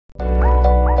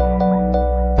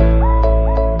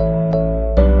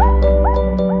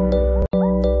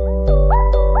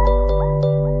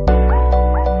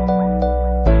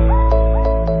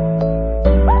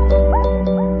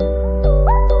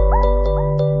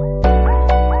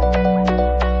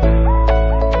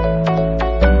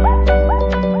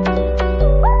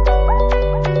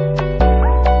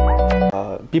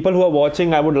people who are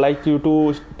watching, I would like you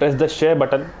to press the share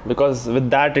button, because with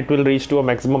that it will reach to a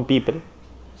maximum people.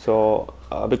 So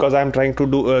because I am trying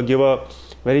to give a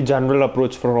very general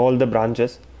approach for all the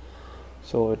branches,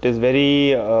 so it is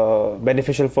very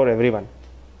beneficial for everyone.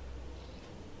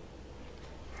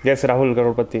 Yes, Rahul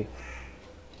Garodpati.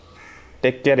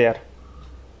 Take care, yaar.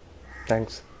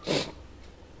 Thanks.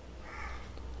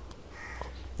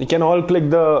 You can all click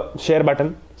the share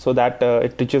button so that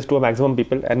it reaches to a maximum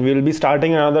people, and we will be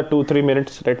starting another 2-3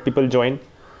 minutes. Let people join.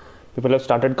 People have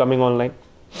started coming online,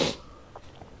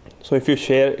 so if you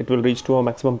share, it will reach to a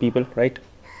maximum people, right?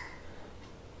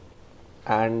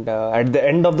 And at the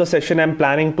end of the session, I'm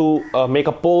planning to make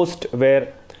a post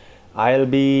where I'll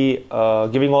be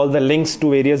giving all the links to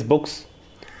various books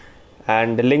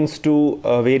and links to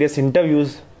various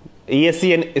interviews,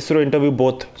 ESC and ISRO interview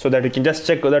both, so that you can just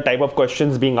check the type of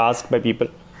questions being asked by people.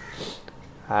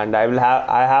 And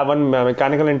I have one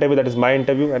mechanical interview, that is my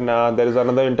interview, and there is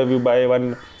another interview by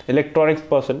one electronics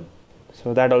person,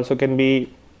 so that also can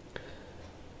be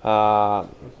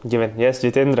given. Yes,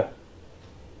 Jitendra.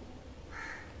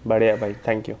 Badhiya bhai,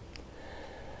 thank you.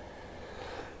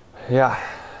 Yeah.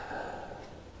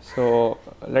 So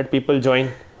let people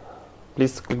join.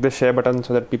 Please click the share button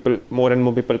so that more and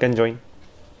more people can join.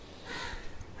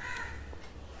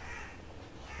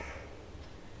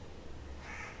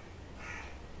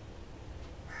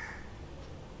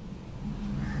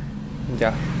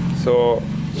 Yeah. So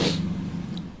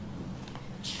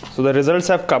the results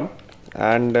have come,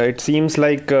 and it seems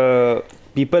like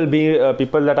people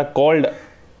that are called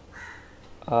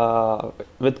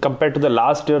with compared to the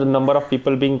last year, the number of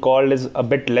people being called is a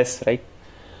bit less, right?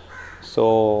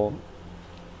 So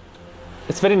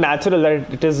it's very natural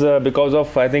that it is because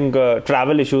of, I think,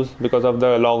 travel issues because of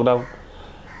the lockdown.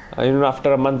 Even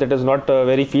after a month, it is not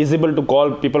very feasible to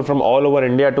call people from all over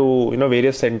India to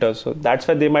various centers. So that's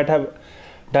why they might have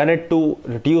done it to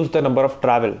reduce the number of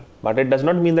travel. But it does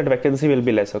not mean that vacancy will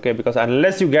be less, okay? Because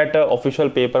unless you get an official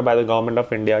paper by the government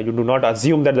of India, you do not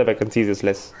assume that the vacancies is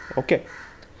less, okay?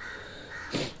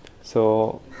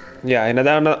 So yeah,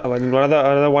 another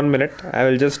 1 minute, I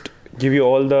will just give you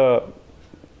all the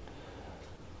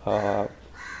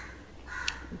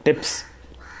tips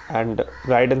and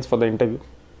guidance for the interview.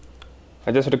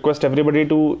 I just request everybody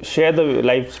to share the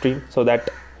live stream so that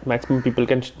maximum people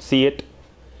can see it,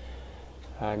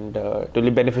 and it will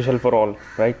be beneficial for all,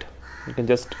 right? You can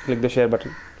just click the share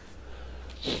button.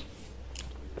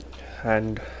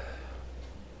 And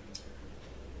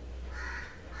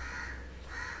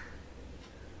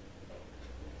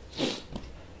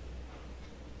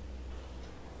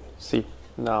see,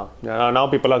 now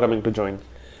people are coming to join.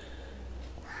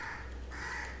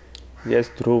 Yes,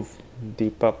 Dhruv,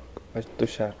 Deepak,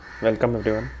 Tushar, welcome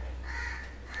everyone.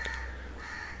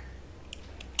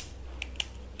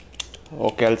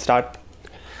 Okay, I'll start.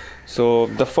 So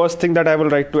the first thing that I will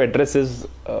like to address is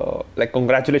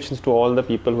congratulations to all the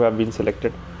people who have been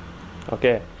selected,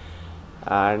 okay?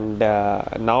 And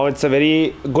now it's a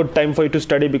very good time for you to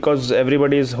study, because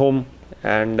everybody is home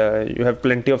and you have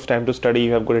plenty of time to study,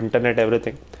 you have good internet,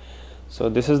 everything. So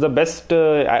this is the best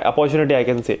opportunity, I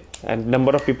can say, and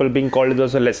number of people being called is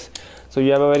also less. So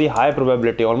you have a very high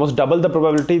probability, almost double the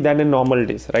probability than in normal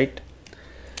days, right?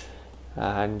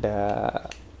 And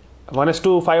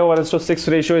 1:5 or 1:6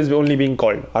 ratio is only being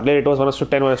called. Earlier it was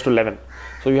 1:10, 1:11.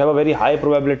 So you have a very high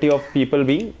probability of people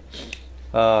being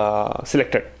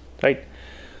selected, right?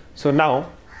 So now,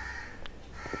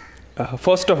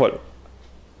 first of all,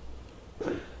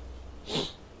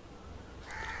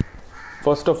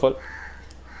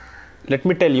 let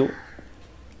me tell you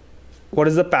what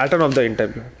is the pattern of the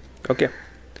interview, okay?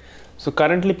 So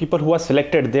currently people who are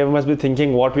selected, they must be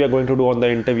thinking what we are going to do on the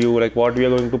interview, like what we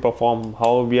are going to perform,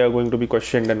 how we are going to be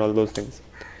questioned and all those things.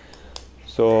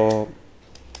 So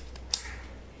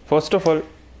first of all,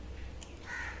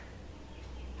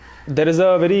 there is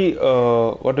a very,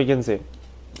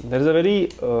 there is a very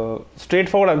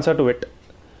straightforward answer to it.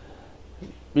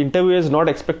 The interviewer is not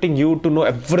expecting you to know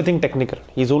everything technical.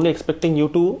 He is only expecting you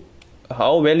to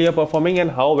how well you are performing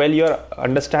and how well you are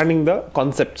understanding the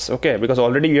concepts, okay? Because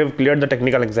already you have cleared the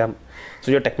technical exam,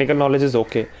 so your technical knowledge is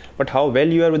okay, but how well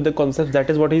you are with the concepts, that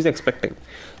is what he is expecting.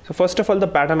 So first of all, the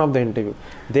pattern of the interview,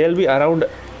 there will be around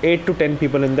 8 to 10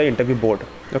 people in the interview board,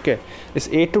 okay? This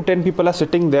 8 to 10 people are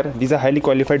sitting there. These are highly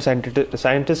qualified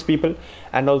scientist people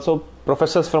and also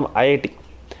professors from IIT,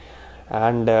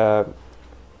 and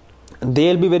they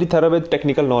will be very thorough with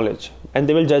technical knowledge, and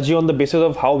they will judge you on the basis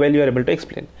of how well you are able to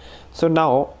explain. So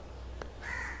now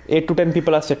 8 to 10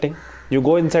 people are sitting, You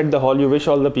go inside the hall, you wish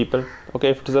all the people. Okay,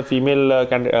 if it is a female,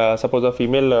 suppose a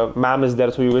female ma'am is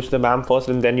there, so you wish the ma'am first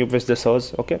and then you wish the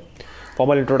sirs. Okay,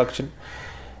 formal introduction.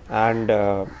 And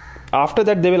after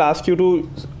that, they will ask you to,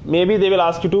 maybe they will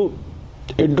ask you to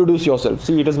introduce yourself.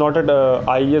 See, it is not an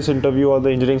IES interview or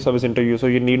the engineering service interview, so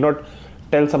you need not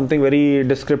tell something very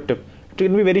descriptive. It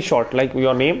can be very short, like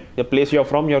your name, the place you are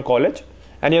from, your college,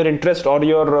 and your interest or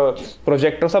your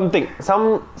project or something.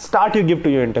 Some start you give to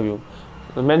your interview.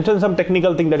 Mention some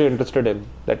technical thing that you're interested in,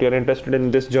 that you're interested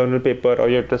in this journal paper or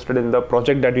you're interested in the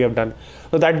project that you have done.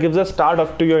 So that gives a start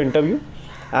up to your interview,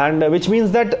 and which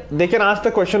means that they can ask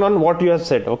the question on what you have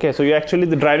said. Okay, so you're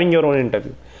actually driving your own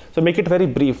interview. So make it very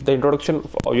brief. The introduction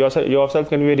yourself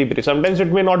can be very brief. Sometimes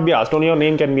it may not be asked, only your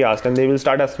name can be asked, and they will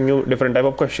start asking you different type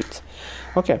of questions.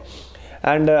 Okay.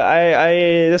 And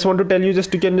I just want to tell you,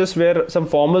 you can just wear some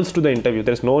formals to the interview.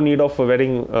 There's no need of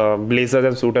wearing blazers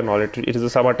and suit and all. It is the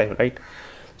summertime, right?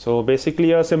 So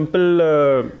basically a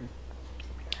simple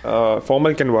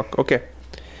formal can work. Okay.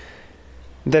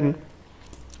 Then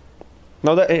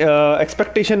now the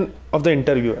expectation of the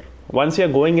interviewer. Once you are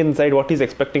going inside, what he's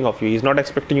expecting of you? He's not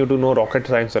expecting you to know rocket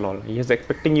science and all. He is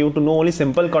expecting you to know only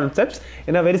simple concepts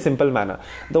in a very simple manner.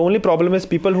 The only problem is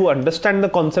people who understand the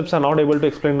concepts are not able to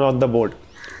explain on the board.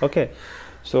 Okay.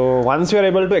 So once you are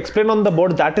able to explain on the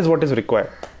board, that is what is required.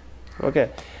 Okay.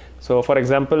 So for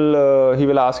example, he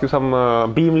will ask you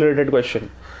some beam related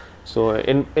question. So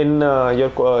in your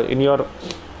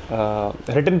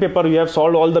written paper, you have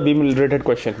solved all the beam related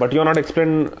question, but you're not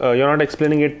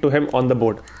explaining it to him on the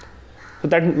board. So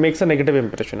that makes a negative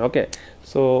impression. Okay.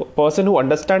 So person who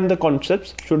understands the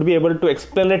concepts should be able to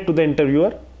explain it to the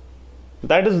interviewer.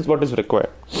 That is what is required.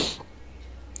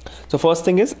 So first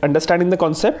thing is understanding the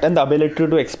concept and the ability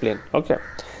to explain. Okay.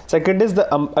 Second is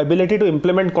the ability to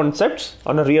implement concepts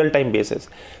on a real-time basis.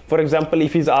 For example,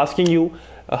 if he's asking you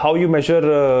how you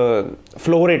measure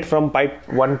flow rate from pipe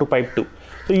 1 to pipe 2.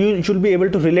 So you should be able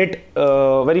to relate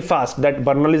very fast that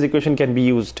Bernoulli's equation can be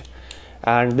used.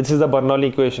 And this is the Bernoulli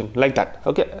equation, like that.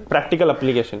 Okay, practical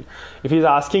application. If he's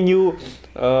asking you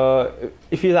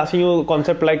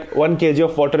concept like 1 kg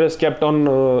of water is kept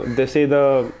on, they say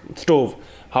the stove,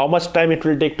 how much time it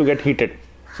will take to get heated.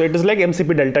 So it is like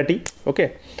MCP delta T,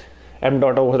 okay, M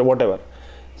dot or whatever.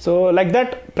 So like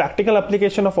that, practical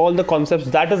application of all the concepts,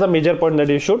 that is a major point that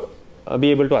you should be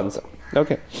able to answer.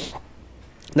 Okay.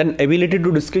 Then ability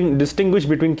to distinguish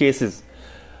between cases.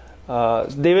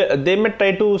 They may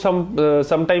try to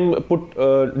sometime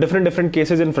put different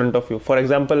cases in front of you. For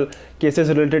example, cases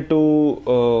related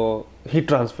to heat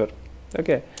transfer.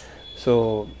 Okay,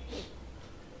 so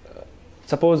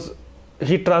suppose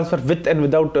heat transfer with and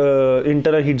without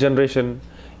internal heat generation,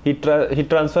 heat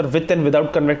transfer with and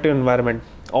without convective environment.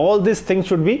 All these things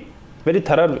should be very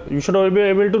thorough. You should be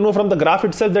able to know from the graph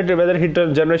itself that whether heat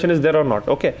generation is there or not.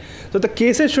 Okay, so the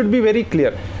cases should be very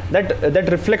clear. That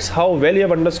reflects how well you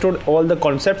have understood all the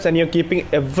concepts and you're keeping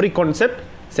every concept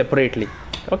separately.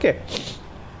 Okay.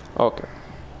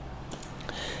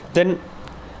 Then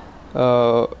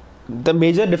the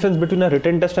major difference between a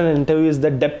written test and an interview is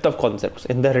the depth of concepts.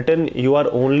 In the written, you are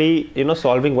only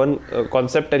solving one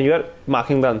concept and you are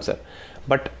marking the answer.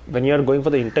 But when you are going for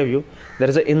the interview, there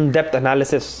is an in-depth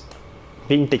analysis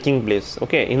taking place.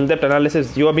 Okay, in-depth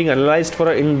analysis, you are being analyzed for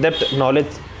an in-depth knowledge.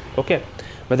 Okay,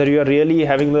 whether you are really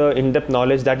having the in-depth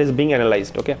knowledge, that is being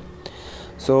analyzed. Okay,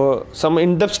 so some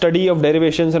in-depth study of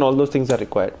derivations and all those things are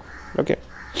required. Okay,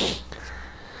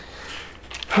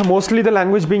 mostly the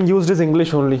language being used is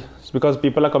English only, because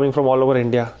people are coming from all over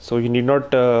India, so you need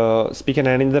not speak in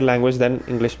any other language than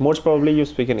English. Most probably you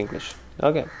speak in English.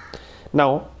 Okay,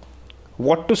 now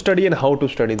what to study and how to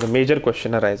study, the major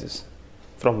question arises.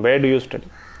 From where do you study?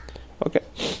 Okay,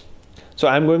 so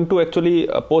I'm going to actually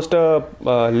post a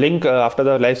link after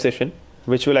the live session,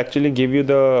 which will actually give you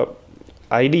the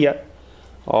idea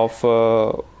of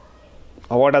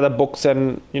what are the books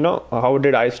and how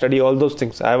did I study, all those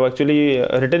things. I have actually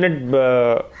written it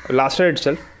last year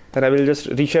itself, and I will just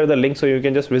reshare the link so you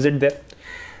can just visit there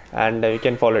and you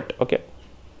can follow it. Okay,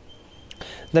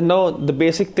 then now the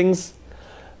basic things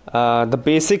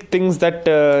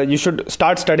that you should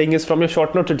start studying is from your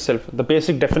short notes itself. The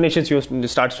basic definitions you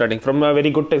start studying from a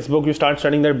very good textbook. You start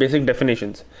studying the basic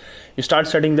definitions. You start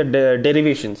studying the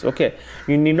derivations. Okay,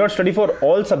 you need not study for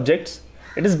all subjects.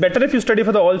 It is better if you study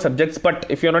for all subjects, but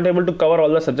if you are not able to cover all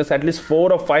the subjects, at least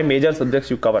 4 or 5 major subjects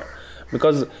you cover,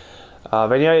 because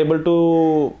when you are able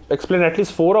to explain at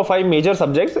least 4 or 5 major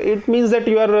subjects, it means that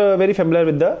you are very familiar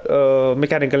with the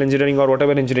mechanical engineering or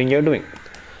whatever engineering you are doing.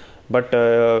 But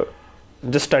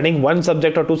just studying 1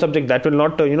 subject or 2 subjects, that will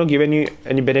not give any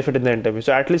benefit in the interview.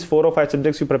 So at least 4 or 5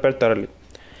 subjects you prepare thoroughly.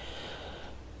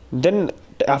 Then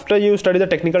after you study the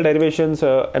technical derivations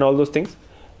and all those things,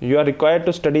 you are required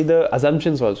to study the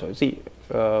assumptions also. See,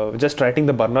 just writing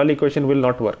the Bernoulli equation will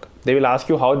not work. They will ask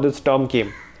you how this term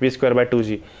came, v square by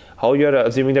 2g, how you are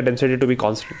assuming the density to be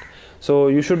constant. So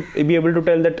you should be able to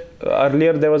tell that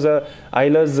earlier there was a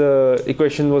Euler's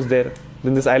equation was there.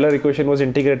 Then this Euler equation was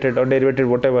integrated or derivated,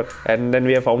 whatever, and then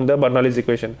we have found the Bernoulli's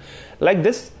equation. Like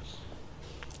this,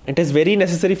 it is very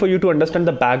necessary for you to understand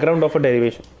the background of a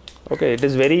derivation. Okay, it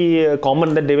is very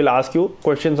common that they will ask you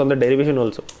questions on the derivation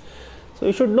also. So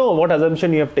you should know what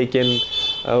assumption you have taken,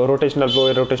 rotational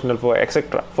flow,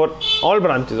 etc. for all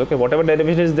branches. Okay, whatever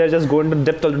derivation is there, just go into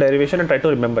depth of the derivation and try to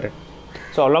remember it.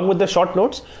 So along with the short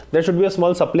notes, there should be a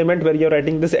small supplement where you're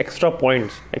writing this extra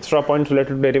points related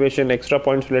to derivation, extra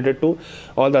points related to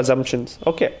all the assumptions.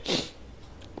 Okay.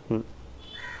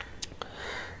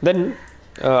 Then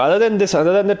other than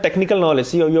the technical knowledge,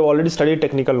 see, you have already studied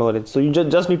technical knowledge, so you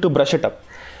just need to brush it up.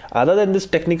 Other than this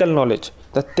technical knowledge,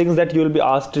 the things that you will be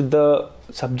asked is the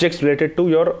subjects related to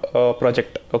your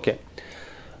project. Okay.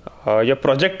 Your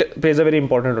project plays a very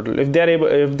important role.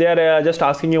 If they are just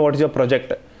asking you what is your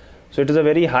project, so it is a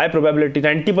very high probability,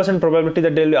 90% probability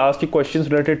that they will ask you questions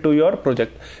related to your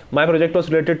project. My project was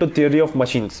related to theory of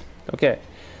machines. Okay,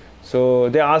 so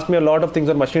they asked me a lot of things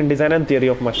on machine design and theory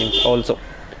of machines also.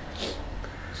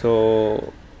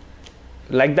 So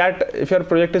like that, if your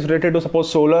project is related to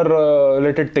suppose solar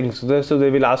related things, so they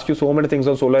will ask you so many things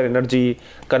on solar energy,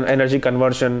 energy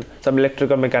conversion, some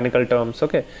electrical mechanical terms.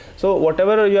 Okay, so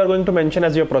whatever you are going to mention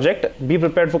as your project, be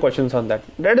prepared for questions on that.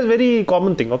 That is very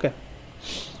common thing. Okay.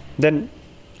 Then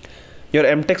your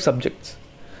MTech subjects.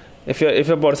 If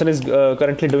a person is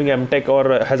currently doing MTech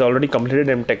or has already completed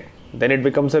MTech, then it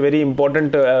becomes a very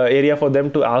important area for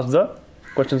them to ask the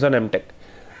questions on MTech.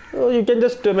 You can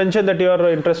just mention that your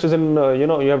interest is in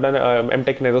you have done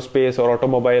MTech in aerospace or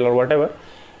automobile or whatever,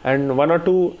 and one or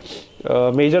two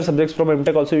major subjects from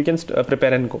MTech also you can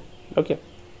prepare and go. Okay.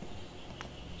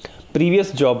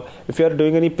 Previous job, if you are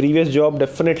doing any previous job,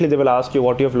 definitely they will ask you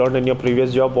what you have learned in your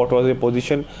previous job, what was your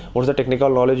position, what is the technical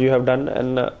knowledge you have done,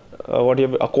 and what you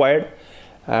have acquired,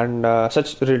 and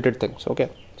such related things. Okay,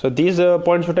 so these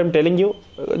points what I am telling you,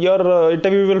 your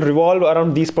interview will revolve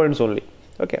around these points only.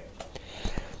 Okay.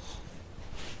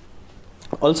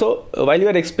 Also, while you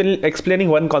are explaining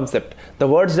one concept, the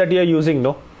words that you are using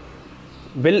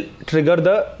will trigger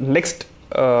the next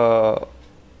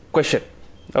question.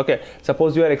 Okay,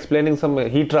 suppose you are explaining some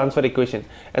heat transfer equation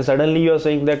and suddenly you are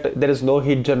saying that there is no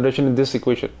heat generation in this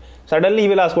equation. Suddenly he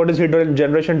will ask what is heat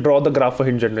generation, draw the graph for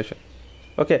heat generation.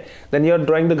 Okay, then you are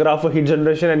drawing the graph for heat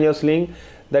generation and you are saying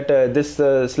that this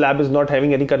slab is not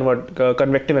having any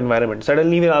convective environment.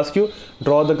 Suddenly he will ask you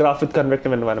draw the graph with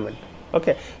convective environment.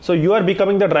 Okay, so you are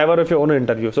becoming the driver of your own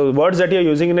interview. So words that you are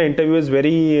using in an interview is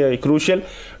very crucial.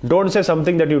 Don't say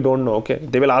something that you don't know. Okay,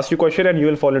 they will ask you a question and you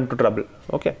will fall into trouble.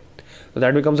 Okay. So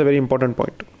that becomes a very important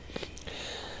point.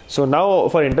 So now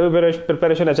for interview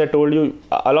preparation, as I told you,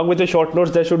 along with the short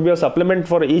notes, there should be a supplement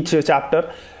for each chapter.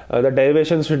 The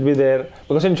derivations should be there,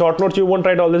 because in short notes you won't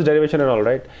write all this derivation and all,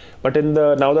 right? But in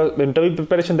the interview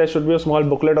preparation, there should be a small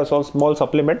booklet or some small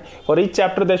supplement. For each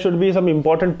chapter, there should be some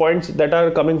important points that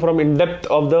are coming from in depth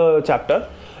of the chapter.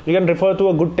 You can refer to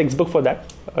a good textbook for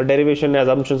that. Derivation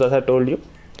assumptions, as I told you.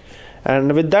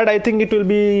 And with that, I think it will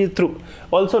be through.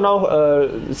 Also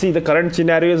now, see, the current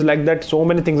scenario is like that. So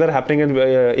many things are happening in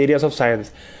areas of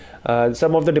science.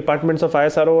 Some of the departments of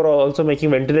ISRO are also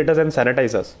making ventilators and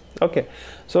sanitizers. Okay,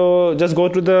 so just go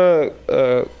to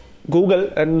the Google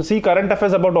and see current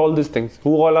affairs about all these things.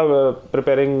 Who all are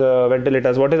preparing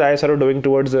ventilators? What is ISRO doing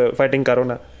towards fighting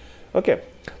corona? Okay,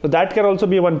 so that can also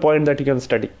be one point that you can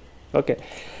study. Okay.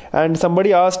 And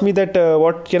somebody asked me that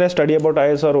what can I study about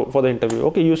ISRO for the interview?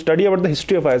 Okay, you study about the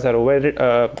history of ISRO,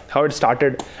 where how it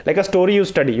started. Like a story you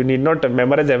study. You need not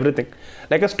memorize everything.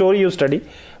 Like a story you study,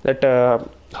 that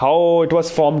how it was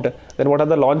formed, then what are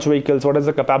the launch vehicles, what is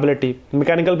the capability.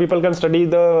 Mechanical people can study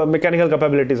the mechanical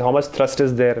capabilities, how much thrust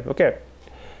is there. Okay.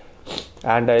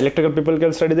 And electrical people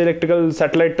can study the electrical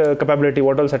satellite capability,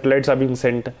 what all satellites are being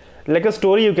sent. Like a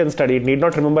story you can study, it need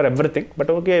not remember everything, but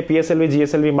okay, PSLV,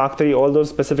 GSLV, Mark III, all those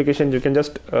specifications you can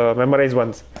just memorize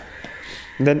once.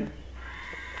 Then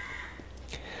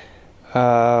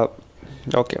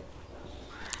okay,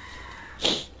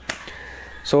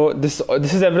 so this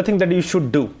is everything that you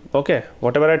should do. Okay,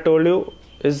 whatever I told you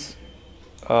is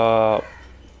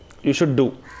you should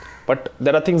do, but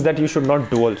there are things that you should not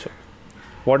do also.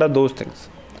 What are those things?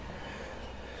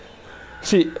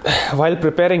 See, while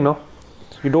preparing,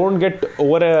 you don't get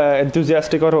over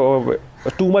enthusiastic or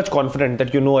too much confident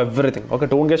that you know everything. Okay,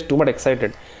 don't get too much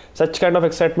excited. Such kind of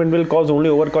excitement will cause only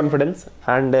overconfidence,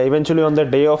 and eventually on the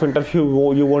day of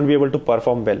interview you won't be able to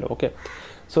perform well. Okay,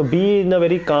 so be in a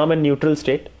very calm and neutral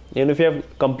state. Even if you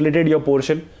have completed your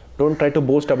portion, don't try to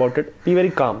boast about it. Be very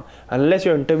calm. Unless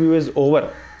your interview is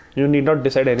over, you need not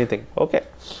decide anything. Okay,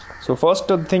 so first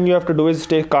thing you have to do is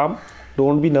stay calm.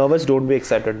 Don't be nervous, don't be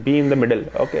excited, be in the middle.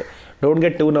 Okay, don't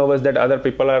get too nervous that other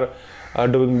people are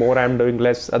doing more, I am doing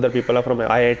less, other people are from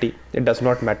IIT. It does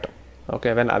not matter.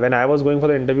 Okay, when I was going for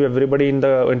the interview, everybody in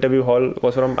the interview hall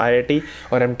was from IIT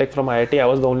or MTech from IIT. I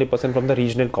was the only person from the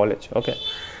regional college. Okay,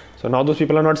 so now those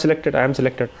people are not selected, I am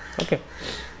selected. Okay,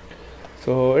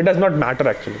 so it does not matter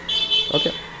actually.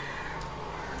 Okay,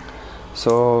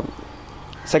 so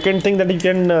second thing that you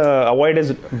can avoid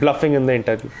is bluffing in the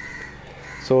interview.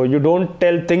 So you don't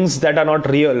tell things that are not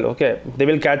real. Okay, they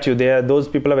will catch you. Those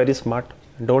people are very smart.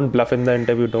 Don't bluff in the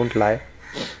interview, don't lie.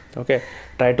 Okay,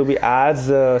 try to be as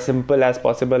simple as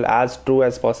possible, as true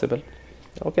as possible.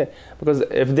 Okay, because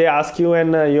if they ask you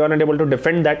and you are not able to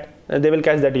defend that, they will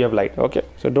catch that you have lied. Okay,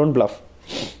 so don't bluff.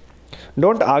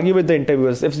 Don't argue with the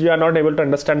interviewers. If you are not able to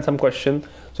understand some question,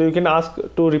 so you can ask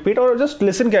to repeat or just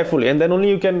listen carefully, and then only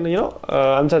you can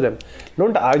answer them.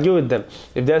 Don't argue with them.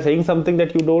 If they are saying something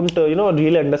that you don't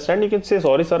really understand, you can say,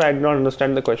 sorry sir, I did not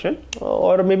understand the question,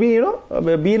 or maybe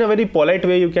be in a very polite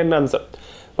way you can answer,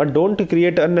 but don't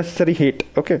create unnecessary hate.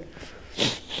 Okay,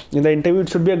 in the interview it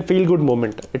should be a feel good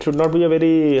moment. It should not be a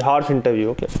very harsh interview.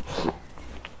 Okay,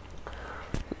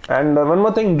 and one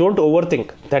more thing, don't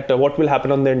overthink that what will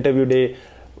happen on the interview day.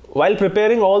 While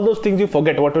preparing all those things, you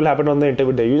forget what will happen on the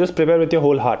interview day. You just prepare with your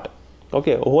whole heart.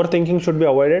 Okay, overthinking should be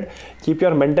avoided. Keep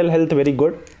your mental health very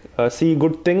good. See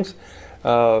good things.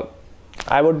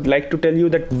 I would like to tell you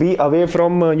that be away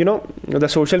from the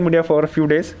social media for a few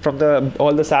days, from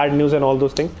all the sad news and all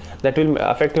those things. That will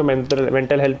affect your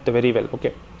mental health very well.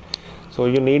 Okay, so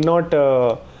you need not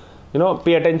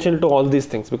pay attention to all these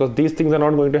things, because these things are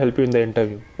not going to help you in the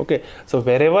interview. Okay, so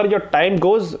wherever your time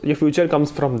goes, your future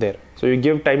comes from there. So you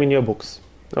give time in your books.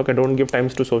 Okay, don't give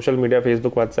times to social media,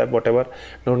 Facebook, WhatsApp, whatever.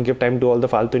 Don't give time to all the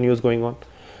faltu news going on.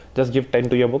 Just give time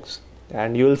to your books,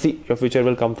 and you will see your future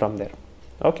will come from there.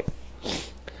 Okay,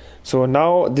 so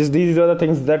now these are the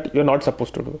things that you're not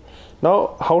supposed to do.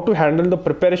 Now, how to handle the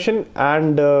preparation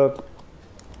and the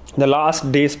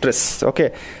last day stress.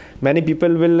 Okay, many people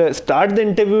will start the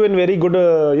interview in very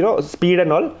good speed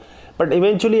and all, but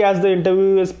eventually as the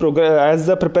interview is as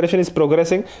the preparation is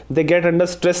progressing, they get under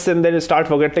stress and then start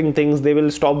forgetting things. They will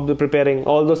stop the preparing.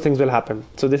 All those things will happen.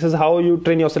 So this is how you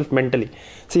train yourself mentally.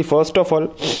 See, first of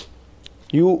all,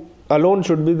 you alone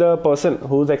should be the person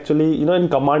who's actually in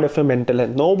command of your mental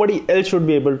health. Nobody else should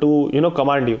be able to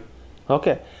command you.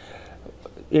 Okay,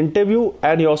 interview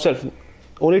and yourself,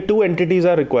 only two entities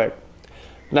are required.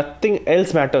 Nothing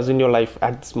else matters in your life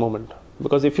at this moment,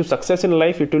 because if you success in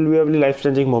life, it will be a really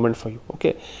life-changing moment for you.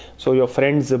 Okay, so your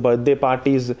friends' birthday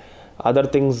parties, other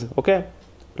things. Okay,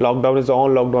 lockdown is on,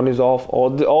 lockdown is off.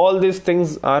 All these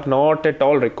things are not at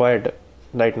all required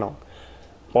right now.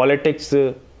 Politics,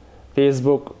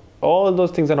 Facebook, all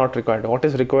those things are not required. What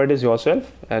is required is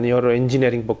yourself and your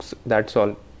engineering books. That's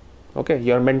all. Okay,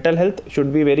 your mental health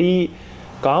should be very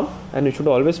calm, and you should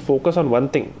always focus on one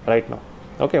thing right now.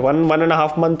 Okay,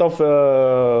 1.5 month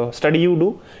of study you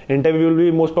do, interview will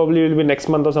be most probably will be next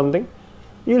month or something.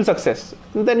 You will success.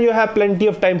 Then you have plenty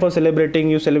of time for celebrating.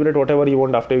 You celebrate whatever you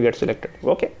want after you get selected.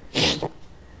 Okay.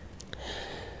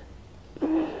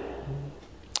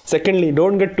 Secondly,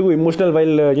 don't get too emotional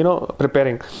while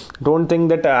preparing. Don't think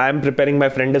that I am preparing, my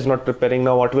friend is not preparing.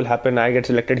 Now what will happen? I get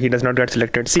selected, he does not get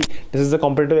selected. See, this is a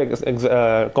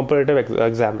competitive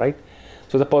exam, right?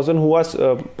 So the person who was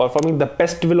performing the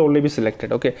best will only be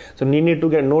selected. Okay, so no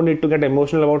need to get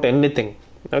emotional about anything.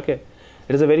 Okay,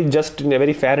 it is a very just, a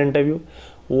very fair interview.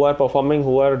 Who are performing,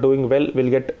 who are doing well will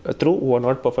get through. Who are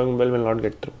not performing well will not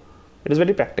get through. It is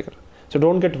very practical. So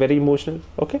don't get very emotional.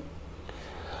 Okay.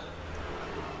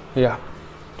 Yeah.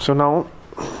 So now,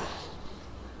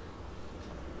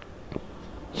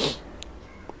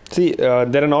 see,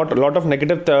 there are not a lot of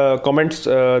negative comments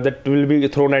that will be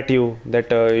thrown at you, that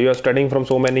you are studying from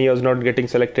so many years not getting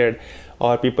selected,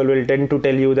 or people will tend to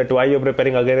tell you that why you're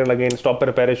preparing again and again, stop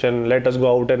preparation, let us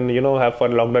go out and have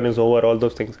fun, lockdown is over, all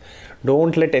those things.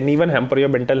 Don't let anyone hamper your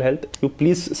mental health. You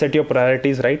please set your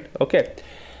priorities right. Okay,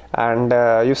 and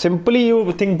you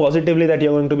think positively that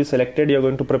you're going to be selected, you're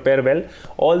going to prepare well.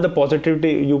 All the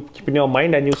positivity you keep in your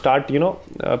mind, and you start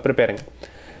preparing.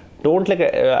 Don't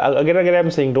again I'm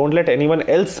saying, don't let anyone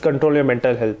else control your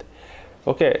mental health.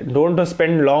 Okay, don't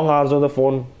spend long hours on the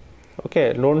phone.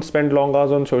 Okay, don't spend long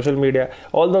hours on social media.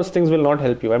 All those things will not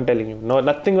help you. I'm telling you. No,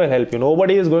 nothing will help you.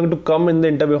 Nobody is going to come in the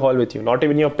interview hall with you. Not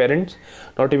even your parents,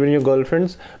 not even your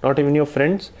girlfriends, not even your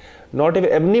friends, not even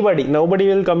anybody. Nobody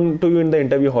will come to you in the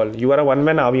interview hall. You are a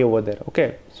one-man army over there.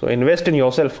 Okay, so invest in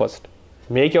yourself first.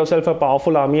 Make yourself a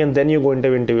powerful army, and then you go into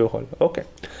the interview hall. Okay.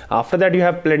 After that, you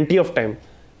have plenty of time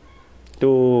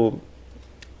to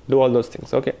do all those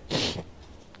things. Okay.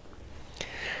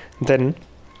 Then.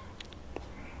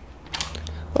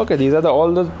 Okay, these are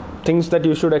all the things that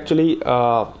you should actually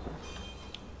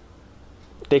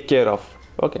take care of.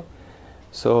 Okay,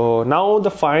 so now the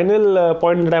final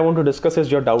point that I want to discuss is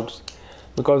your doubts,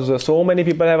 because so many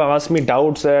people have asked me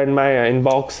doubts in my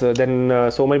inbox.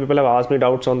 Then so many people have asked me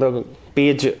doubts on the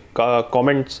page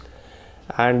comments,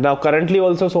 and now currently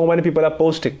also so many people are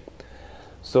posting.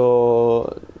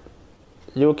 So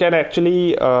you can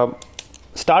actually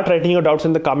start writing your doubts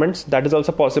in the comments. That is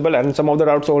also possible, and some of the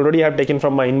doubts already I have taken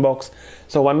from my inbox.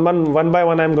 So one by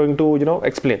one I'm going to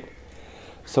explain.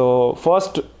 So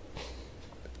first,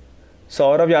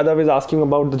 Saurav Yadav is asking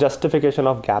about the justification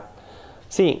of gap.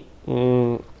 See,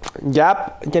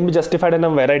 gap can be justified in a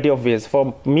variety of ways.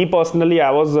 For me personally,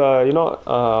 I was I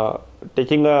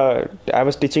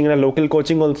was teaching in a local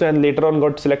coaching also, and later on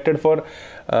got selected for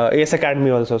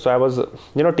ISRO also. So I was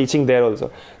teaching there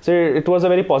also. So it was a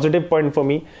very positive point for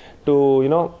me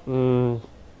to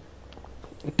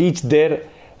teach there,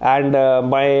 and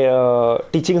my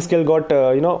teaching skill got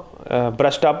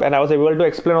brushed up, and I was able to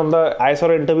explain on the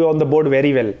ISRO interview on the board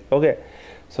very well. Okay,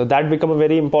 so that became a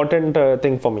very important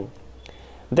thing for me.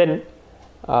 Then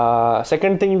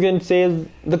second thing you can say is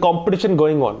the competition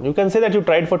going on. You can say that you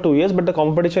tried for 2 years, but the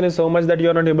competition is so much that you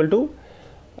are not able to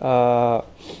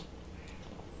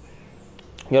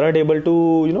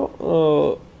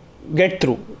get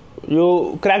through.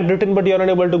 You cracked written, but you are not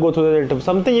able to go through the interview.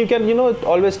 Something you can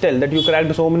always tell that you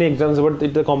cracked so many exams, but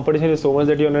the competition is so much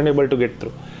that you are not able to get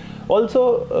through.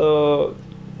 Also,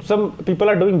 some people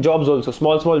are doing jobs also,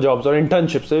 small jobs or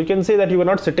internships. So you can say that you were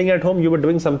not sitting at home, you were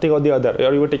doing something or the other,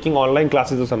 or you were taking online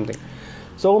classes or something.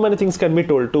 So many things can be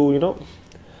told to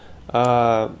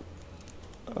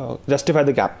justify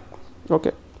the gap.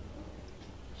 Okay.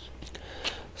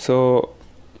 So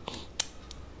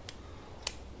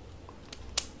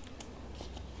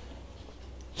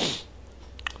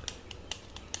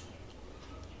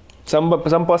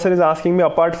some person is asking me,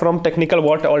 apart from technical,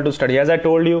 what all to study. As I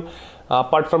told you,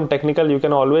 apart from technical, you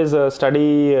can always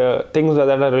study things that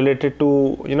are related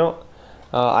to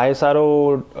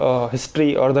ISRO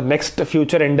history or the next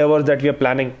future endeavors that we are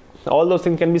planning. All those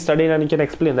things can be studied, and you can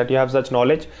explain that you have such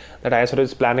knowledge that ISRO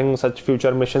is planning such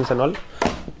future missions and all.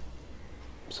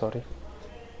 Sorry.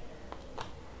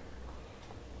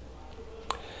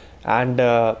 And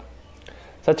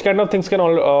such kind of things can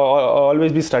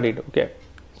always be studied. Okay.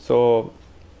 So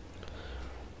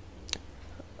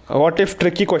what if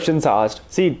tricky questions are asked?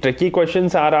 See, tricky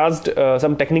questions are asked,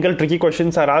 some technical tricky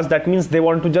questions are asked. That means they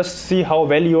want to just see how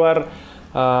well you are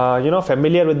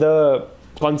familiar with the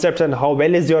concepts and how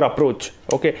well is your approach.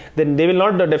 Okay, then they will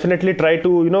not definitely try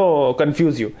to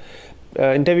confuse you.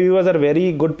 Interviewers are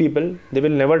very good people. They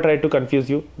will never try to confuse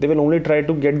you. They will only try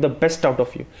to get the best out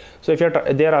of you. So if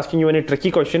they are asking you any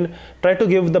tricky question, try to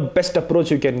give the best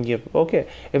approach you can give. Okay,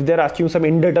 if they are asking you some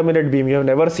indeterminate beam you have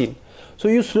never seen, so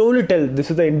you slowly tell, this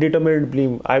is the indeterminate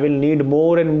beam, I will need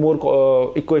more and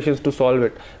more equations to solve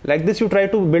it. Like this, you try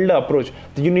to build an approach.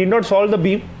 You need not solve the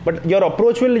beam, but your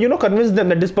approach will convince them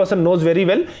that this person knows very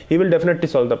well, he will definitely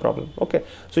solve the problem. Okay,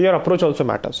 so your approach also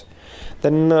matters.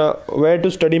 Then where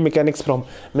to study mechanics from?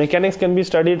 Mechanics can be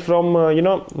studied from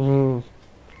I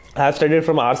have studied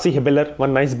from R.C. Hibbeler.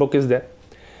 One nice book is there,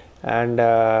 and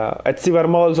H.C.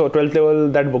 Verma also, 12th level,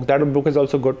 that book is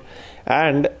also good.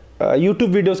 And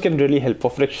YouTube videos can really help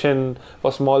for friction,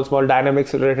 for small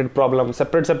dynamics related problems.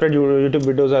 Separate YouTube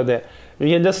videos are there. You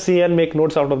can just see and make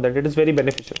notes out of that. It is very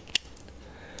beneficial.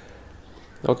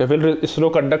 Okay, will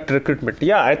ISRO conduct recruitment?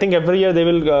 Yeah, I think every year they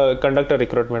will conduct a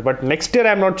recruitment, but next year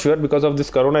I am not sure because of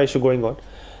this corona issue going on.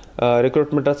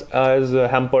 Recruitment is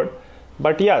hampered,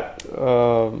 but yeah,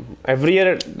 every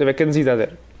year the vacancies are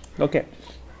there. Okay,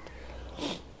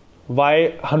 why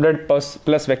 100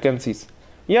 plus vacancies?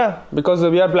 Yeah, because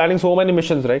we are planning so many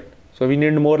missions, right? So we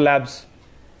need more labs.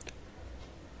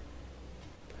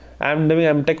 I am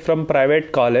doing MTech from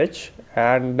private college,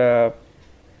 and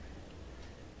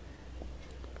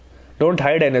don't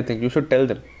hide anything. You should tell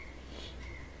them.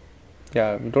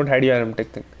 Yeah, don't hide your MTech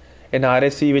thing. In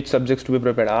RSC, which subjects to be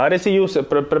prepared? RSC, you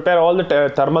prepare all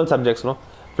the thermal subjects, no?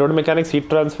 Fluid mechanics, heat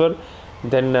transfer,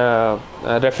 then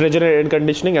refrigerant air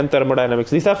conditioning and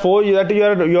thermodynamics. These are four that you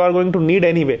are going to need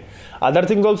anyway. Other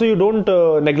things also you don't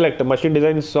neglect. Machine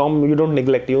design, some you don't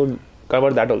neglect. You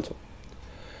cover that also.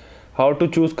 How to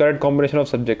choose correct combination of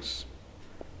subjects.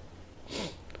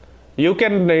 You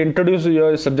can introduce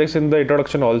your subjects in the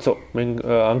introduction also. I mean,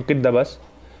 Ankit Dabas,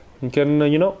 you can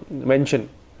mention.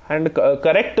 And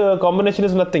correct combination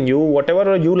is nothing. You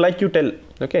whatever you like, you tell.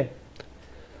 Okay.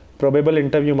 Probable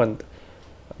interview month.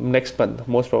 Next month,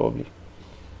 most probably.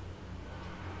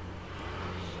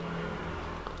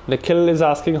 Nikhil is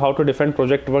asking how to defend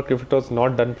project work if it was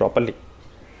not done properly.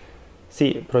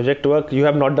 See, project work you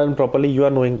have not done properly, you are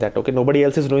knowing that. Okay, nobody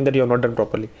else is knowing that you have not done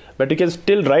properly. But you can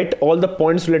still write all the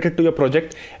points related to your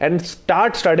project and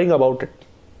start studying about it.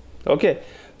 Okay,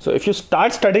 so if you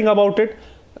start studying about it,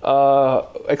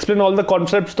 explain all the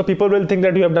concepts, the people will think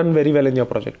that you have done very well in your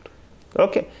project.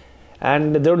 Okay.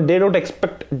 And they don't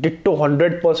expect ditto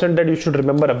 100% that you should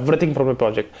remember everything from a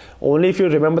project. Only if you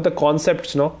remember the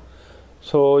concepts, no.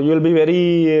 So you will be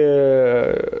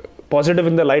very positive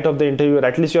in the light of the interview.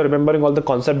 At least you are remembering all the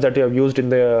concepts that you have used in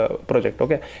the project.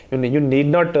 Okay, you need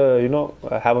not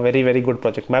have a very good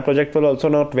project. My project was also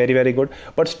not very good,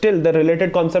 but still the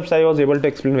related concepts I was able to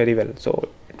explain very well. So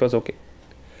it was okay.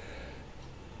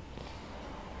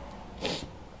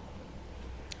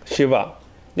 Shiva.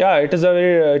 Yeah, it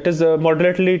is a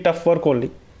moderately tough work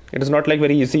only. It is not like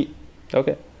very easy.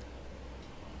 Okay.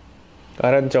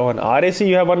 Karan Chauhan. RAC,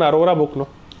 you have one Aurora book, no?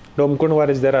 Domkundwar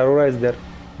is there, Aurora is there.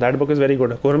 That book is very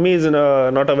good. Kurmi is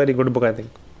not a very good book, I think.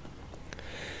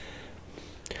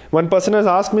 One person has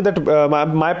asked me that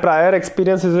my prior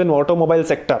experience is in automobile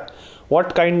sector.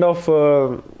 What kind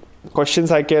of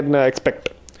questions I can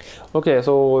expect? Okay,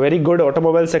 so very good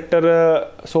automobile sector.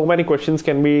 So many questions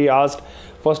can be asked.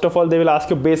 First of all, they will ask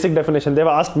you basic definition. They have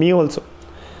asked me also.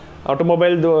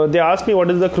 Automobile, they asked me what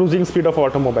is the cruising speed of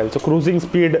automobile. So cruising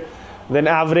speed, then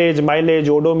average, mileage,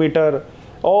 odometer,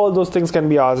 all those things can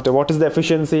be asked. What is the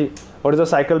efficiency? What is the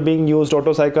cycle being used?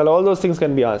 Auto cycle, all those things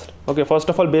can be asked. Okay, first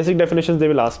of all, basic definitions they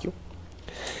will ask you.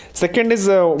 Second is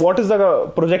what is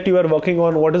the project you are working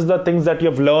on? What is the things that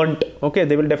you have learned? Okay,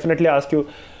 they will definitely ask you.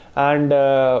 And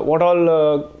what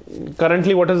all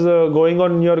currently what is going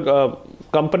on in your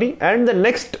company, and the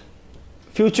next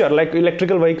future, like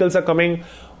electrical vehicles are coming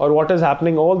or what is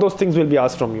happening, all those things will be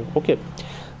asked from you. Okay,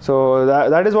 so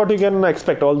that is what you can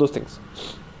expect, all those things.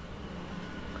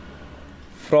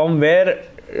 From where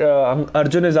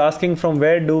Arjun is asking, from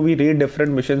where do we read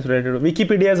different missions related to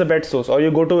Wikipedia as a best source, or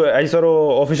you go to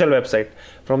ISRO official website.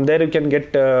 From there you can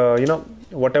get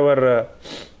whatever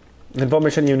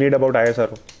information you need about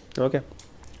ISRO. Okay,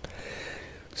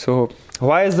 so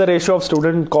why is the ratio of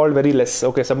student called very less?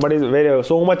 Okay, somebody is very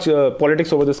so much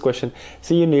politics over this question.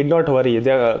 See, you need not worry.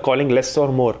 They are calling less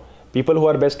or more. People who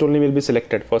are best only will be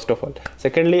selected, first of all.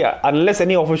 Secondly, unless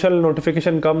any official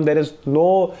notification come, there is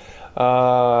no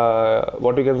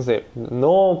what you can say,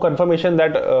 no confirmation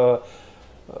that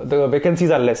the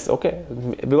vacancies are less. Okay,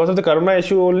 because of the corona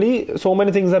issue only, so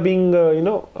many things are being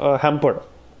hampered.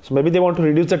 So maybe they want to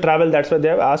reduce the travel. That's why they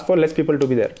have asked for less people to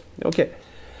be there. Okay.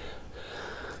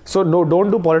 So no, don't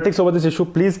do politics over this issue.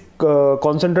 Please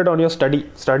concentrate on your study.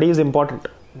 Study is important.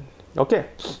 Okay.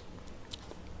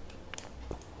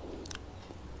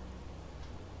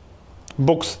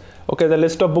 Books. Okay, the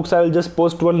list of books, I will just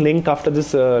post one link after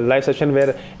this live session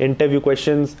where interview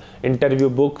questions, interview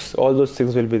books, all those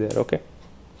things will be there. Okay.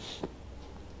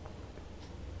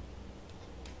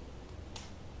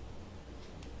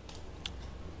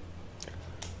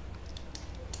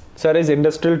 Sir, is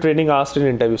industrial training asked in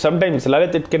interview? Sometimes,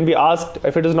 Lalit, it can be asked.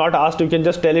 If it is not asked, you can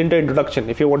just tell in the introduction.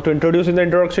 If you want to introduce in the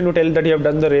introduction, you tell that you have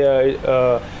done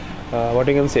the what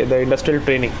you can say, the industrial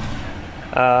training.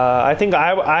 I think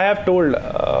I have told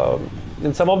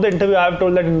in some of the interview I have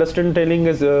told that industrial training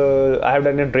is I have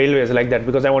done in railways, like that,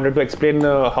 because I wanted to explain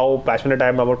how passionate I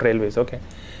am about railways. Okay,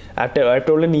 I have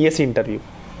told in ESC interview,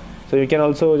 so you can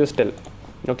also just tell.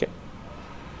 Okay.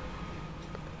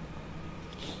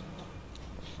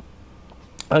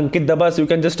 Ankit Dabas, you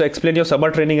can just explain your summer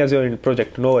training as your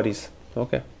project. No worries.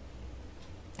 Okay.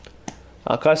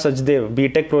 Akash Sajdev,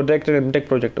 BTech project and MTech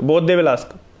project. Both they will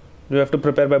ask. You have to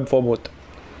prepare for both.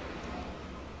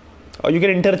 Or you can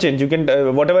interchange. You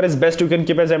can whatever is best you can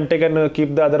keep as MTech and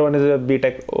keep the other one as a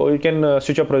BTech. Or you can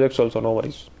switch your projects also. No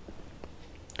worries.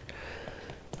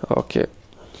 Okay.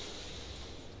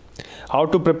 How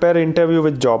to prepare interview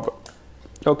with job?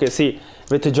 Okay, see,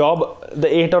 with a job, the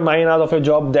 8 or 9 hours of a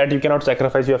job that you cannot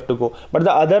sacrifice, you have to go. But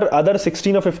the other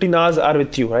 16 or 15 hours are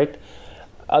with you, right?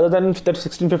 other than that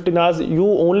 16-15 hours, you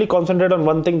only concentrate on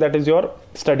one thing, that is your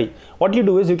study. What you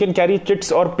do is you can carry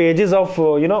chits or pages of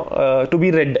to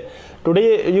be read.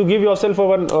 Today you give yourself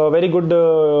a very good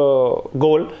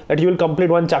goal that you will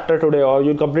complete one chapter today, or you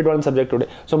will complete one subject today.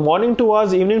 So morning 2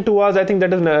 hours, evening 2 hours, I think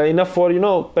that is enough for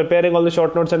preparing all the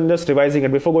short notes and just revising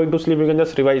it. Before going to sleep, you can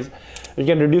just revise. You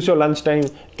can reduce your lunch time,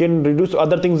 you can reduce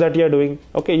other things that you are doing.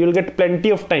 Okay, you will get plenty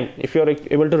of time if you are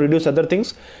able to reduce other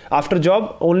things. After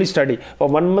job, only study. For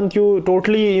 1 month, you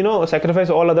totally sacrifice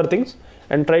all other things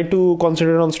and try to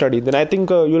concentrate on study. Then I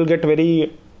think you will get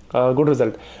very good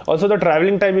result. Also, the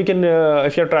traveling time, you can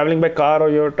if you're traveling by car or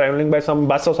you're traveling by some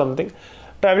bus or something,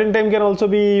 traveling time can also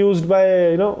be used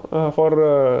by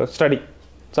for study.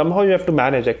 Somehow you have to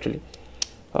manage actually.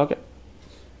 Okay.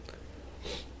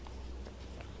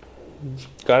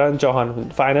 Karan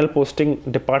Chauhan, final posting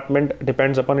department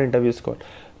depends upon interview score.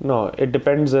 No, it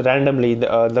depends randomly.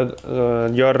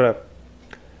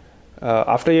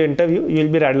 After your interview, you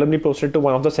will be randomly posted to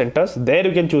one of the centers. There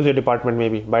you can choose your department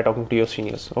maybe by talking to your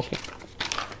seniors. Okay.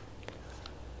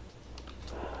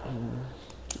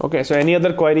 Okay, so any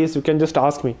other queries, you can just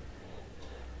ask me.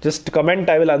 Just comment,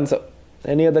 I will answer.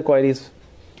 Any other queries?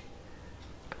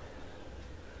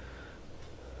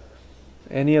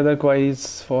 Any other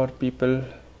queries for people?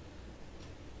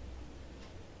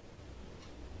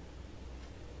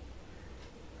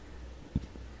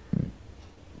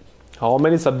 How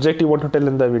many subjects you want to tell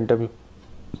in the interview?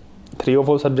 3 or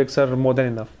 4 subjects are more than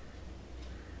enough.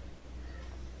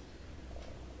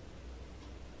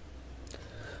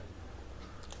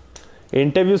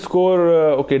 Interview score,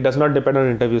 okay, does not depend on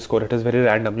interview score. It is very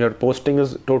random. Your posting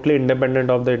is totally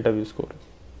independent of the interview score.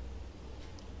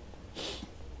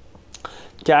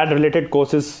 CAD related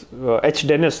courses, H.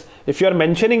 Dennis. If you are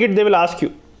mentioning it, they will ask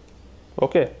you.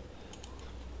 Okay.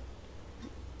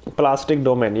 Plastic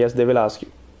domain, yes, they will ask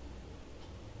you.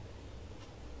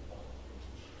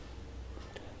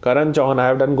 Karan Chauhan, I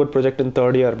have done good project in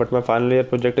 3rd year, but my final year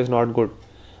project is not good.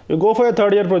 You go for your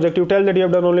 3rd year project, you tell that you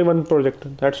have done only one project,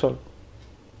 that's all.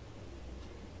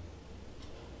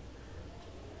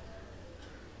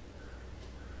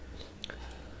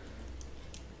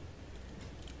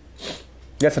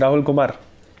 Yes, Rahul Kumar,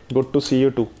 good to see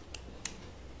you too.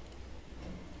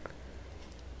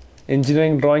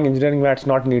 Engineering drawing, engineering maths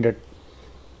not needed.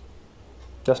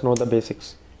 Just know the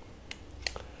basics.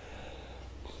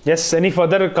 Yes, any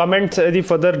further comments, any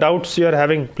further doubts you are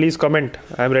having, please comment.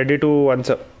 I am ready to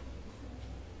answer.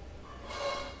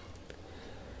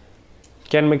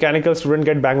 Can mechanical student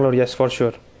get Bangalore? Yes, for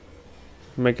sure.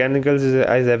 Mechanicals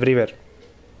is everywhere.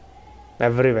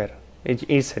 Everywhere.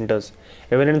 Each centers.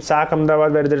 Even in SAC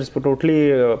Ahmedabad, where there is totally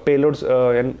payloads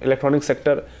in electronic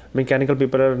sector, mechanical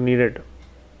people are needed.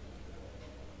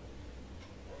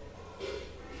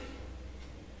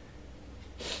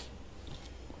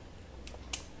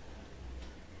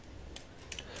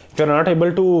 If you are not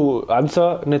able to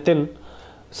answer, Nitin,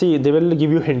 see, they will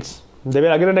give you hints. They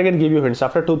will again and again give you hints.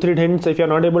 After 2-3 hints, if you are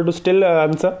not able to still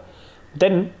answer,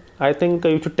 then I think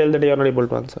you should tell that you are not able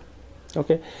to answer.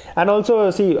 Okay. And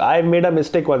also, see, I made a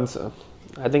mistake once.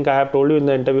 I think I have told you in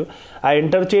the interview. I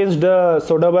interchanged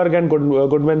Soderbergh and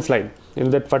Goodman's line in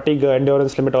that fatigue,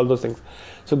 endurance limit, all those things.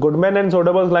 So Goodman and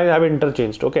Soderbergh's line have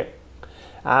interchanged. Okay.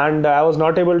 And I was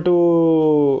not able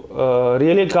to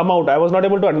really come out. I was not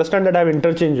able to understand that I have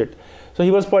interchanged it. So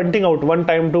he was pointing out 1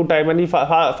 time, 2 time, and he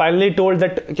finally told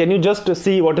that, can you just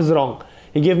see what is wrong?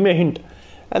 He gave me a hint.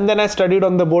 And then I studied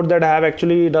on the board that I have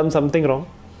actually done something wrong.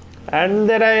 And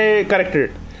then I corrected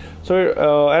it.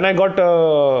 So, and I got,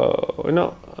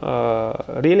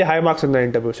 really high marks in the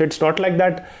interview. So it's not like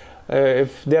that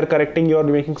if they are correcting you or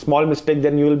making small mistake,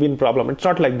 then you will be in problem. It's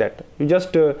not like that. You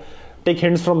just take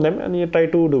hints from them and you try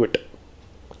to do it.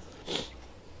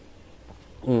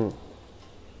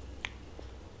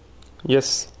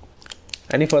 Yes.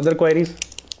 Any further queries?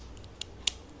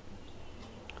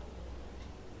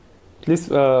 Please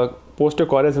post your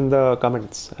queries in the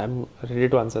comments. I'm ready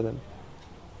to answer them.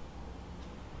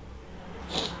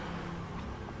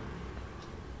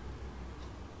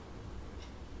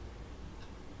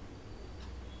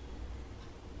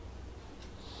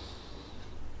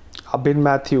 Abhin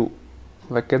Matthew,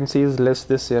 vacancy is less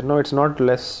this year. No, it's not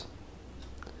less.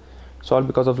 It's all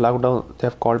because of lockdown. They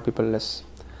have called people less.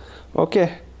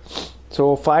 Okay.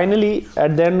 So finally,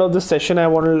 at the end of this session, I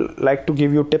want to like to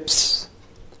give you tips.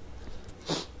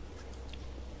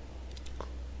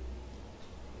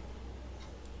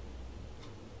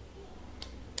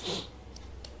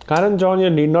 Karan John, you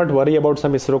need not worry about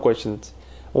some ISRO questions.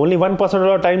 Only 1% of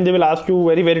the time they will ask you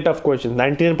very, very tough questions.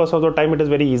 99% of the time it is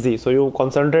very easy. So you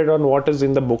concentrate on what is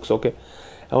in the books, okay?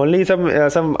 Only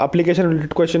some application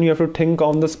related question you have to think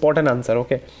on the spot and answer.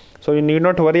 Okay, so you need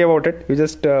not worry about it. You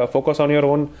just focus on your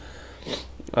own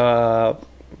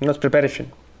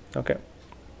preparation. Okay.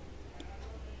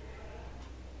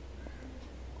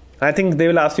 I think they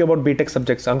will ask you about BTech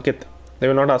subjects, Ankit. They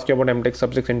will not ask you about MTech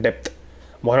subjects in depth.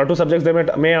 One or two subjects they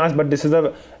may ask, but this is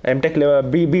the MTech level,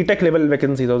 BTech level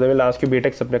vacancy, so they will ask you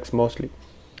BTech subjects mostly.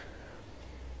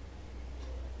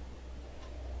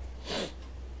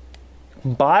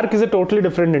 Bark is a totally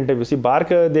different interview. See, Bark,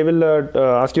 they will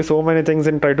ask you so many things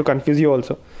and try to confuse you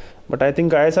also. But I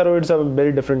think ISRO, it's a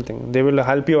very different thing. They will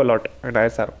help you a lot at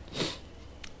ISRO.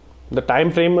 The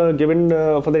time frame given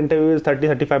for the interview is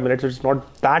 30-35 minutes. It's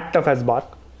not that tough as Bark.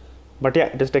 But yeah,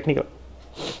 it is technical.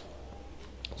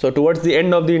 So towards the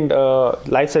end of the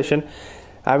live session,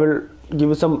 I will give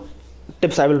you some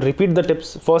tips. I will repeat the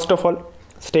tips. First of all,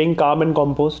 staying calm and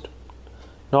composed.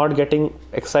 Not getting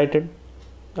excited.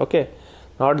 Okay.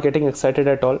 Not getting excited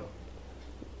at all.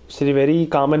 Stay very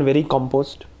calm and very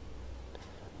composed.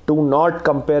 Do not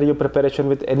compare your preparation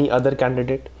with any other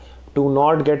candidate. Do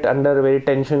not get under very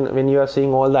tension when you are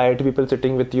seeing all the IIT people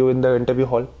sitting with you in the interview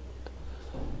hall.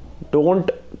 Don't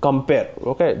compare.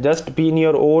 Okay, just be in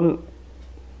your own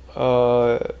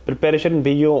preparation.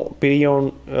 Be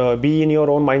in your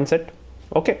own mindset.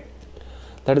 Okay,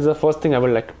 that is the first thing I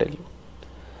would like to tell you.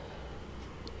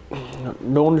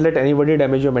 Don't let anybody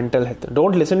damage your mental health.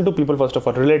 Don't listen to people. First of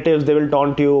all, relatives, they will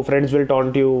taunt you, friends will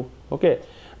taunt you. Okay,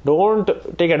 don't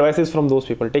take advices from those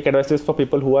people. Take advices for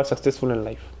people who are successful in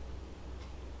life.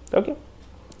 Okay,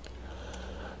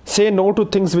 say no to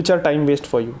things which are time waste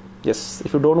for you. Yes,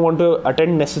 if you don't want to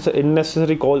attend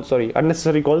unnecessary calls,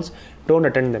 don't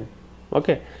attend them.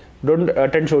 Okay, don't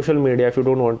attend social media if you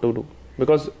don't want to do,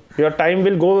 because your time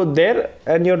will go there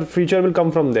and your future will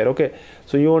come from there. Okay,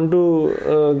 so you want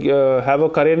to have a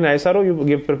career in ISRO, you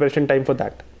give preparation time for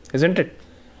that, isn't it?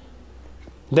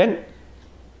 Then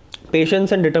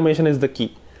patience and determination is the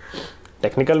key.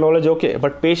 Technical knowledge, okay,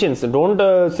 but patience. Don't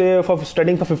say for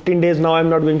studying for 15 days now I'm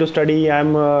not going to study,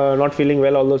 I'm not feeling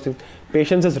well, all those things.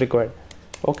 Patience is required.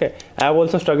 Okay, I have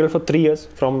also struggled for 3 years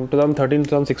from 2013 to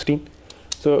 2016.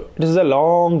 So it is a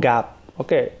long gap.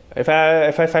 Okay, if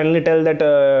I finally tell that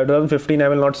 2015 I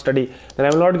will not study, then I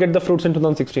will not get the fruits in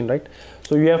 2016, right?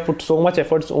 So you have put so much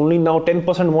efforts. Only now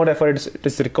 10% more effort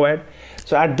is required.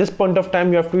 So at this point of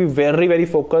time you have to be very, very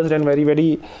focused and very,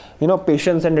 very,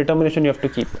 patience and determination you have to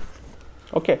keep.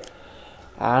 Okay,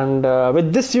 and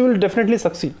with this you will definitely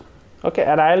succeed. Okay,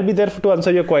 and I will be there to answer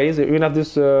your queries. Even after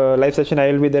this live session,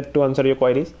 I will be there to answer your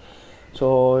queries.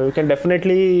 So you can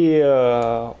definitely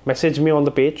message me on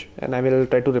the page and I will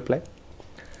try to reply.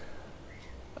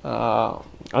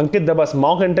 Ankit Dabas,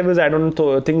 mock interviews, I don't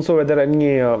think so whether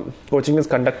any coaching is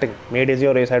conducting. Made Easy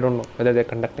or Race, I don't know whether they are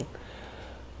conducting.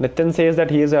 Nitin says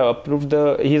that he has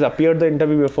appeared the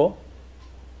interview before.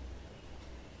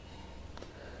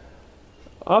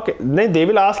 Okay, then they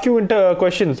will ask you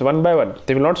questions one by one.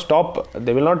 They will not stop.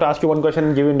 They will not ask you one question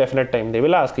and give you indefinite time. They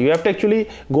will ask. You have to actually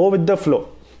go with the flow.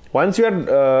 Once you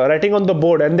are writing on the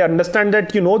board and they understand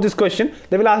that you know this question,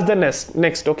 they will ask the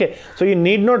next. Okay, so you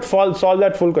need not solve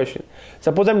that full question.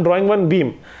 Suppose I'm drawing one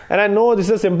beam and I know this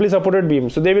is a simply supported beam,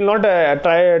 so they will not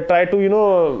try to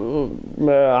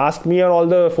ask me on all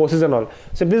the forces and all.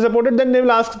 Simply supported, then they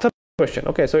will ask the question.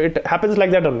 Okay, so it happens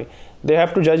like that only. They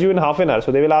have to judge you in half an hour,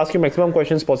 so they will ask you maximum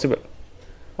questions possible.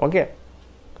 Okay,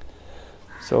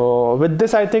 so with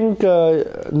this I think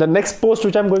the next post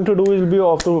which I'm going to do will be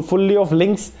fully of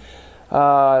links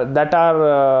that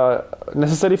are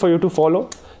necessary for you to follow,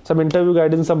 some interview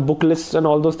guidance, some book lists and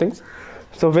all those things.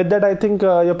 So with that I think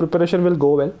your preparation will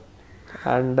go well,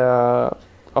 and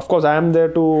of course I am there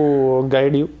to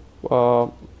guide you.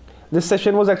 This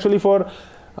session was actually for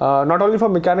not only for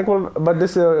mechanical, but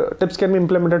this tips can be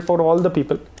implemented for all the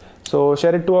people. So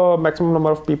share it to a maximum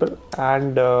number of people,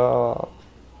 and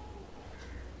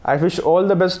I wish all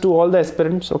the best to all the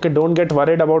aspirants. Okay, don't get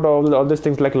worried about all these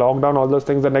things like lockdown, all those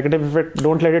things, the negative effect.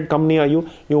 Don't let it come near you.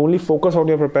 You only focus on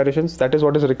your preparations. That is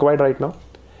what is required right now.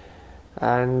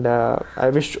 And I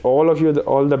wish all of you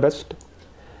all the best.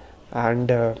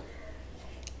 And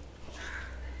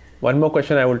one more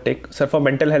question I will take. Sir, for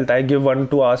mental health, I give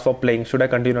 1-2 hours for playing. Should I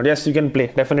continue? Yes, you can play,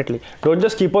 definitely. Don't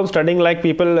just keep on studying like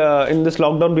people in this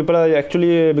lockdown. People are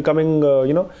actually becoming,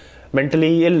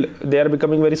 mentally ill. They are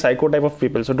becoming very psycho type of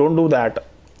people. So don't do that.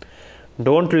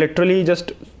 Don't literally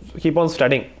just keep on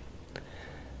studying.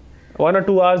 1 or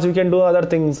 2 hours you can do other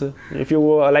things. If you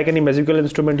like any musical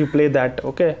instrument, you play that.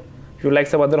 Okay. If you like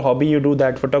some other hobby, you do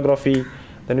that. Photography.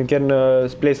 Then you can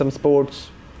play some sports.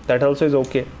 That also is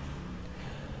okay.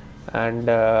 And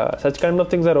such kind of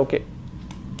things are okay.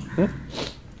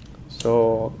 So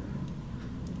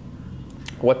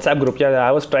WhatsApp group, yeah,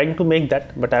 I was trying to make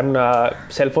that, but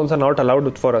cell phones are not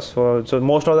allowed for us. So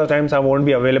most of the times I won't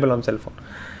be available on cell phone.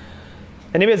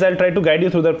 Anyways, I'll try to guide you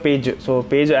through the page. So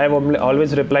page, I'm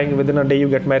always replying. Within a day you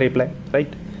get my reply,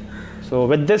 right? So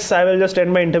with this, I will just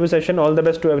end my interview session. All the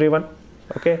best to everyone.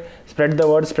 Okay, spread the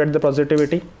word, spread the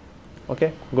positivity.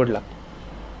 Okay, good luck.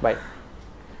 Bye.